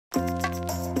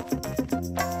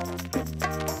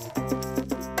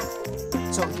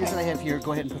here's what I have here.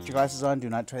 Go ahead and put your glasses on. Do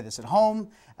not try this at home.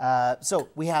 So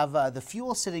we have the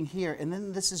fuel sitting here, and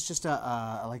then this is just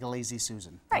like a lazy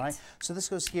Susan. Right. All right. So this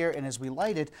goes here, and as we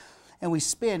light it, and we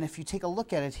spin, if you take a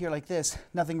look at it here like this,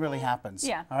 nothing really happens.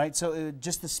 Yeah. All right, so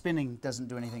just the spinning doesn't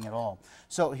do anything at all.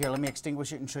 So here, let me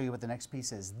extinguish it and show you what the next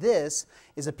piece is. This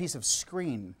is a piece of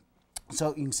screen.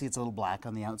 So you can see it's a little black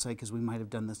on the outside because we might have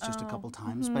done this just a couple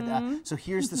times. But so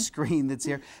here's the screen that's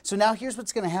here. So now here's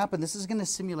what's going to happen. This is going to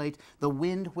simulate the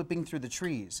wind whipping through the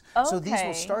trees. Okay. So these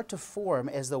will start to form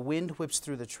as the wind whips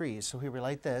through the trees. So here we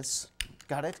light this.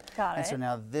 Got it? Got And it. so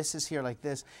now this is here like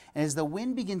this. And as the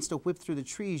wind begins to whip through the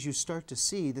trees, you start to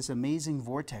see this amazing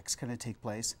vortex kind of take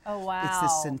place. Oh, wow. It's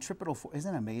this centripetal force.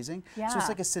 Isn't that amazing? Yeah. So it's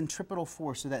like a centripetal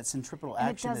force, so that centripetal And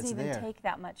action that's there. it doesn't even take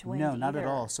that much wind No, not at either.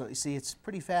 all. So you see, it's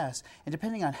pretty fast. And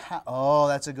depending on how, oh,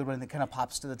 that's a good one that kind of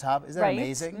pops to the top. Isn't that Right?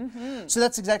 amazing? So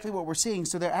that's exactly what we're seeing.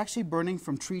 So they're actually burning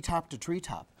from treetop to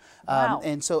treetop. Wow.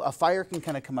 And so a fire can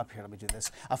kind of come up here. Let me do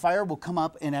this. A fire will come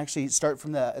up and actually start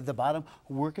from the bottom,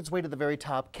 work its way to the very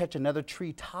top, catch another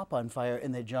tree top on fire,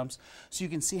 and then jumps. So you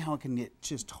can see how it can get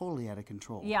just totally out of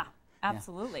control. Yeah,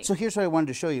 absolutely. So here's what I wanted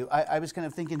to show you. I was kind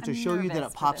of thinking to show you that nervous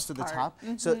it for pops this to the part. top.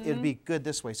 So it'd be good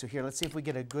this way. So here, let's see if we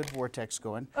get a good vortex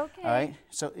going. Okay. All right.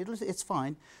 So it's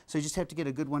fine. So you just have to get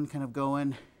a good one kind of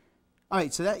going. All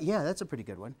right. So that's a pretty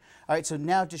good one. All right. So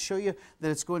now to show you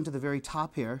that it's going to the very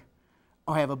top here.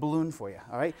 Oh, I have a balloon for you,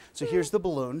 all right? So here's the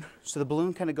balloon. So the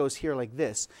balloon kind of goes here like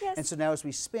this. Yes. And so now as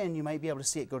we spin, you might be able to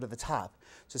see it go to the top.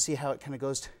 So see how it kind of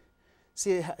goes,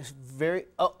 see it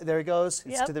oh, there it goes.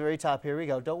 It's Yep. to the very top. Here we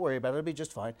go. Don't worry about it. It'll be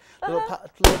just fine. Little pop,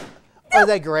 oh, is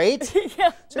that great?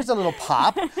 Yeah. So it's a little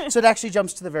pop. So it actually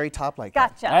jumps to the very top like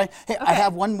Gotcha. that. All right? Hey, I Okay.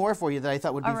 have one more for you that I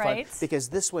thought would be All right. fun because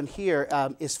this one here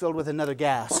is filled with another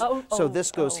gas. So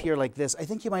this goes here like this. I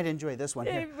think you might enjoy this one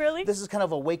here. Really? This is kind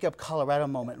of a Wake Up Colorado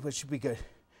moment, which should be good.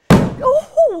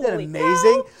 Oh, Isn't that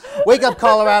amazing? Wake Up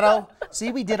Colorado.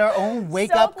 See, we did our own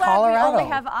Wake Up Colorado. We only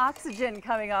have oxygen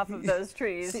coming off of those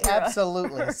trees. See,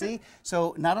 absolutely. See,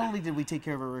 so not only did we take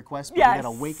care of a request, but we Yes. got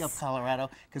a Wake Up Colorado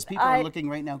because people are looking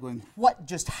right now going, what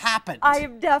just happened? I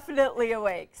am definitely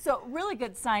awake. So really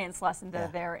good science lesson Yeah.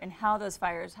 there and how those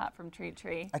fires hop from tree to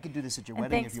tree. I could do this at your And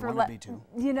wedding thanks if you for wanted me to.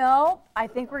 You know, I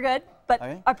think we're good, but All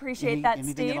right. appreciate that,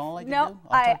 Anything Steve. at all I can no, do?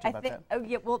 I'll talk to you I about think that. oh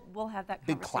yeah, we'll have that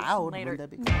Big conversation cloud, later.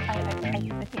 wouldn't that be cool?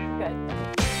 I think we're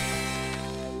good.